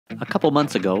A couple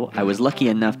months ago, I was lucky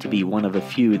enough to be one of a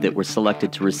few that were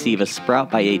selected to receive a Sprout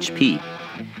by HP.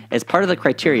 As part of the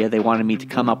criteria, they wanted me to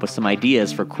come up with some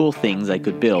ideas for cool things I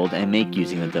could build and make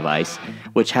using the device,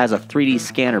 which has a 3D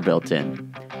scanner built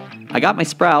in. I got my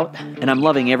Sprout, and I'm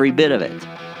loving every bit of it.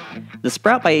 The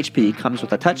Sprout by HP comes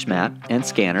with a touch mat and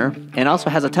scanner, and also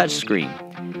has a touch screen.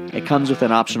 It comes with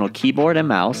an optional keyboard and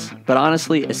mouse, but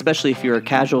honestly, especially if you're a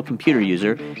casual computer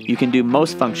user, you can do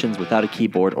most functions without a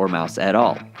keyboard or mouse at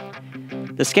all.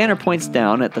 The scanner points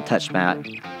down at the touch mat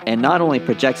and not only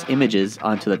projects images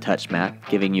onto the touch mat,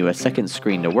 giving you a second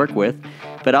screen to work with,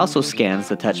 but also scans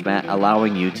the touch mat,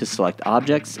 allowing you to select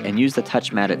objects and use the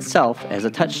touch mat itself as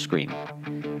a touch screen.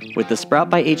 With the Sprout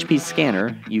by HP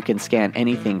scanner, you can scan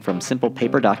anything from simple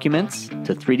paper documents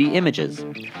to 3D images.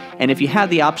 And if you have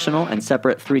the optional and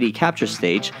separate 3D capture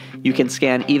stage, you can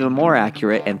scan even more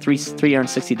accurate and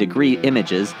 360-degree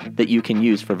images that you can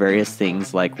use for various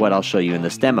things like what I'll show you in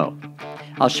this demo.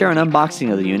 I'll share an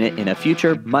unboxing of the unit in a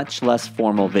future, much less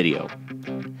formal video.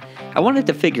 I wanted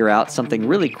to figure out something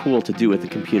really cool to do with the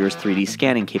computer's 3D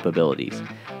scanning capabilities.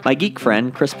 My geek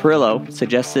friend, Chris Perillo,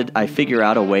 suggested I figure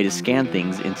out a way to scan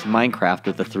things into Minecraft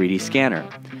with a 3D scanner.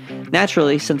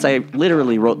 Naturally, since I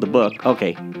literally wrote the book,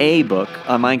 a book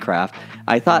on Minecraft,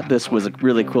 I thought this was a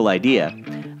really cool idea.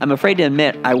 I'm afraid to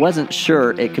admit I wasn't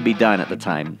sure it could be done at the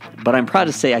time, but I'm proud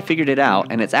to say I figured it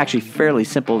out, and it's actually fairly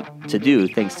simple to do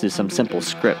thanks to some simple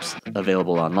scripts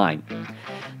available online.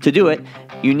 To do it,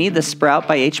 you need the Sprout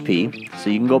by HP,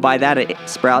 so you can go buy that at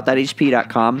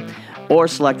sprout.hp.com or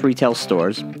select retail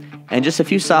stores, and just a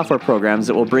few software programs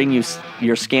that will bring you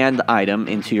your scanned item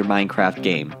into your Minecraft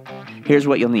game. Here's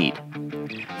what you'll need.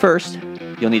 First,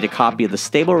 you'll need a copy of the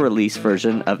stable release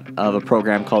version of a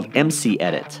program called MC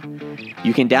Edit.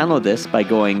 You can download this by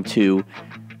going to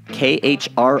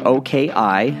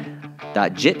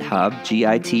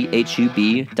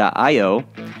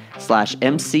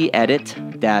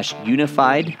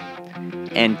khroki.github.io/mcedit-unified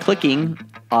and clicking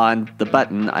on the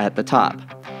button at the top.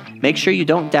 Make sure you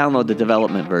don't download the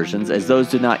development versions, as those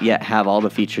do not yet have all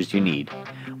the features you need.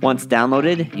 Once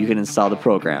downloaded, you can install the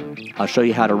program. I'll show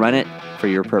you how to run it for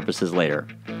your purposes later.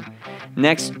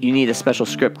 Next, you need a special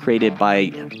script created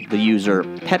by the user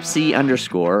Pepsi_ on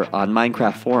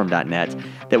minecraftforum.net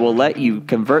that will let you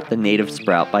convert the native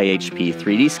Sprout by HP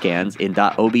 3D scans in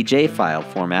 .obj file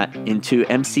format into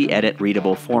MC-Edit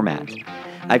readable format.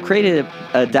 I've created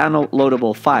a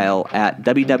downloadable file at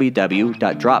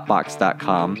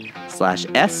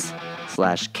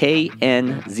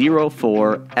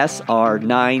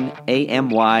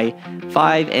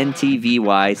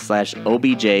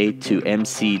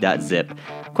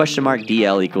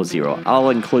 $DL = 0. I'll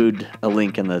include a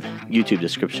link in the YouTube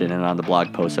description and on the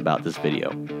blog post about this video.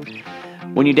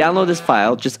 When you download this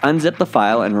file, just unzip the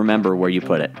file and remember where you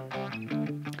put it.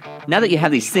 Now that you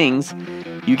have these things,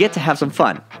 you get to have some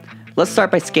fun. Let's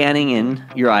start by scanning in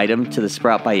your item to the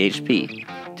Sprout by HP.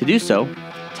 To do so,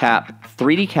 tap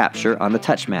 3D Capture on the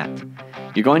touch mat.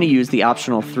 You're going to use the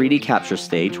optional 3D Capture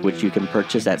stage, which you can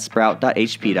purchase at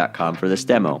sprout.hp.com for this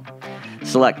demo.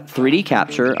 Select 3D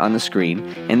Capture on the screen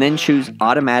and then choose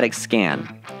Automatic Scan.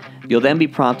 You'll then be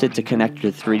prompted to connect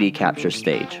your 3D Capture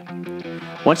stage.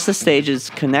 Once the stage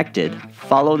is connected,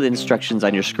 follow the instructions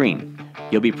on your screen.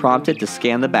 You'll be prompted to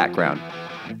scan the background.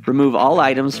 Remove all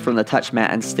items from the touch mat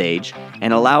and stage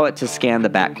and allow it to scan the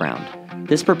background.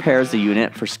 This prepares the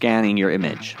unit for scanning your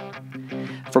image.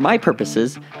 For my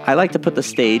purposes, I like to put the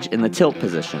stage in the tilt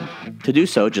position. To do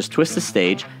so, just twist the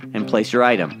stage and place your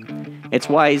item. It's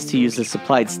wise to use the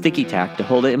supplied sticky tack to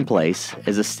hold it in place,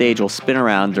 as the stage will spin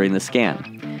around during the scan.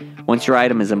 Once your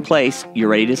item is in place, you're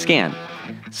ready to scan.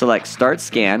 Select Start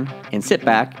Scan and sit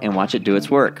back and watch it do its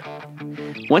work.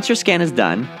 Once your scan is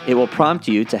done, it will prompt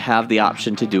you to have the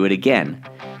option to do it again.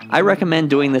 I recommend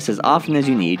doing this as often as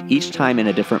you need, each time in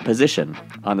a different position,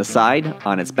 on the side,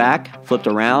 on its back, flipped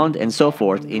around, and so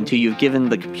forth, until you've given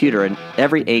the computer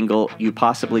every angle you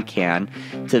possibly can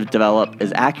to develop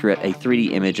as accurate a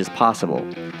 3D image as possible.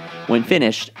 When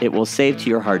finished, it will save to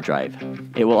your hard drive.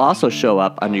 It will also show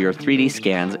up under your 3D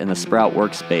scans in the Sprout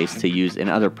workspace to use in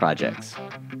other projects.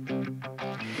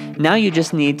 Now you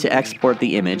just need to export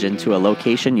the image into a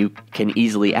location you can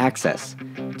easily access.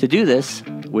 To do this,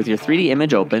 with your 3D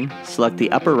image open, select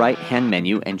the upper right-hand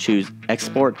menu and choose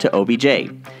Export to OBJ.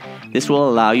 This will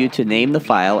allow you to name the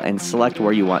file and select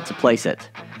where you want to place it.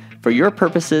 For your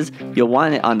purposes, you'll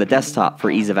want it on the desktop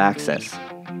for ease of access.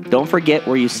 Don't forget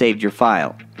where you saved your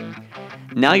file.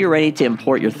 Now you're ready to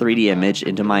import your 3D image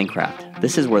into Minecraft.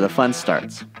 This is where the fun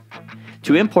starts.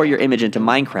 To import your image into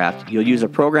Minecraft, you'll use a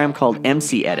program called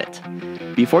MC Edit.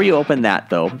 Before you open that,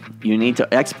 though, you need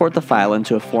to export the file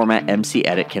into a format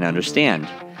MCEdit can understand.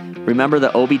 Remember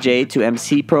the OBJ to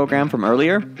MC program from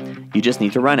earlier? You just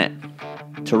need to run it.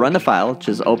 To run the file,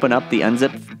 just open up the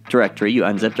unzipped directory you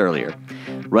unzipped earlier.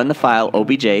 Run the file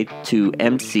obj to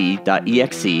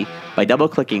mc.exe by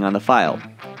double-clicking on the file.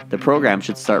 The program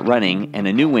should start running and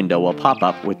a new window will pop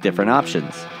up with different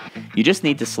options. You just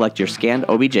need to select your scanned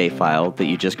OBJ file that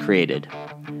you just created.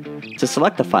 To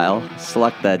select the file,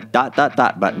 select the ...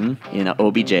 button in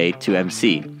OBJ to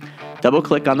MC.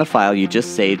 Double-click on the file you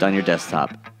just saved on your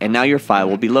desktop, and now your file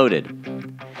will be loaded.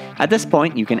 At this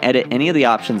point, you can edit any of the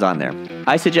options on there.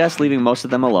 I suggest leaving most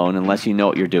of them alone unless you know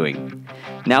what you're doing.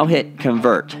 Now hit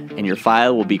Convert, and your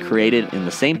file will be created in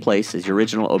the same place as your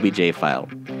original OBJ file.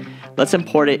 Let's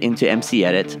import it into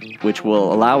MCEdit, which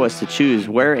will allow us to choose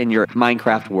where in your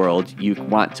Minecraft world you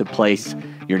want to place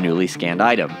your newly scanned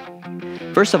item.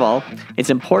 First of all, it's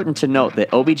important to note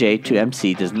that OBJ to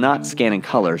MC does not scan in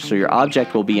color, so your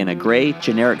object will be in a gray,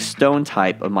 generic stone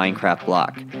type of Minecraft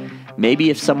block. Maybe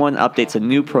if someone updates a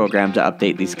new program to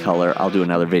update these color, I'll do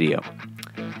another video.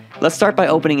 Let's start by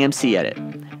opening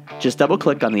MCEdit. Just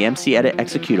double-click on the MCEdit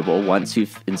executable once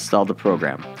you've installed the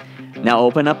program. Now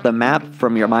open up the map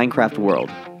from your Minecraft world.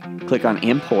 Click on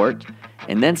Import,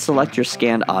 and then select your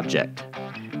scanned object.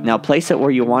 Now place it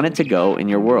where you want it to go in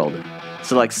your world.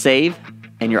 Select Save,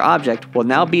 and your object will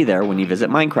now be there when you visit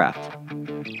Minecraft.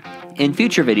 In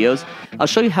future videos, I'll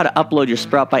show you how to upload your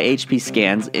Sprout by HP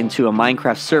scans into a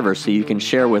Minecraft server so you can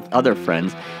share with other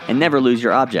friends and never lose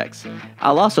your objects.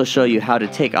 I'll also show you how to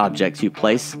take objects you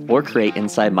place or create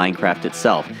inside Minecraft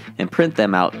itself and print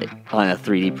them out on a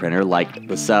 3D printer like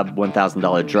the sub $1,000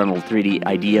 Dremel 3D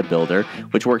Idea Builder,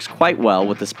 which works quite well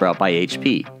with the Sprout by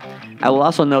HP. I will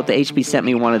also note that HP sent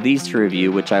me one of these to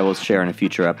review, which I will share in a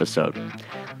future episode.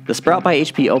 The Sprout by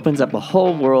HP opens up a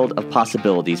whole world of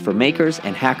possibilities for makers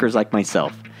and hackers like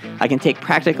myself. I can take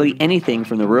practically anything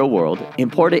from the real world,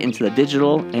 import it into the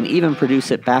digital, and even produce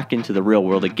it back into the real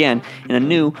world again in a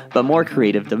new but more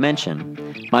creative dimension.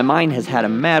 My mind has had a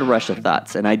mad rush of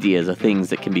thoughts and ideas of things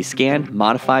that can be scanned,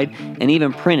 modified, and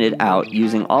even printed out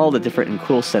using all the different and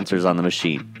cool sensors on the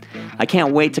machine. I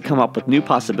can't wait to come up with new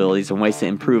possibilities and ways to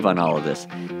improve on all of this.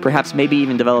 Perhaps maybe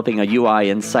even developing a UI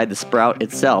inside the Sprout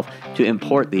itself to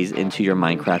import these into your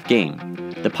Minecraft game.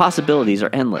 The possibilities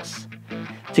are endless.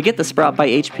 To get the Sprout by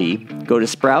HP, go to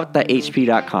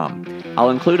sprout.hp.com. I'll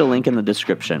include a link in the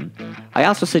description. I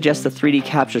also suggest the 3D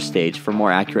capture stage for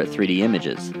more accurate 3D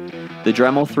images. The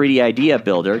Dremel 3D Idea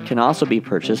Builder can also be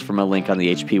purchased from a link on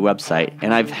the HP website,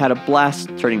 and I've had a blast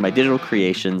turning my digital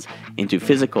creations into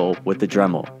physical with the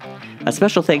Dremel. A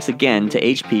special thanks again to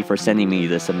HP for sending me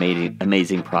this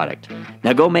amazing product.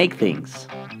 Now go make things.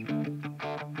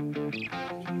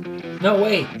 No,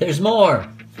 wait, there's more.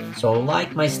 So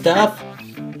like my stuff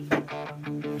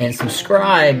and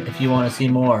subscribe if you want to see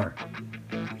more.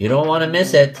 You don't want to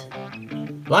miss it.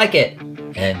 Like it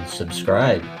and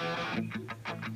subscribe.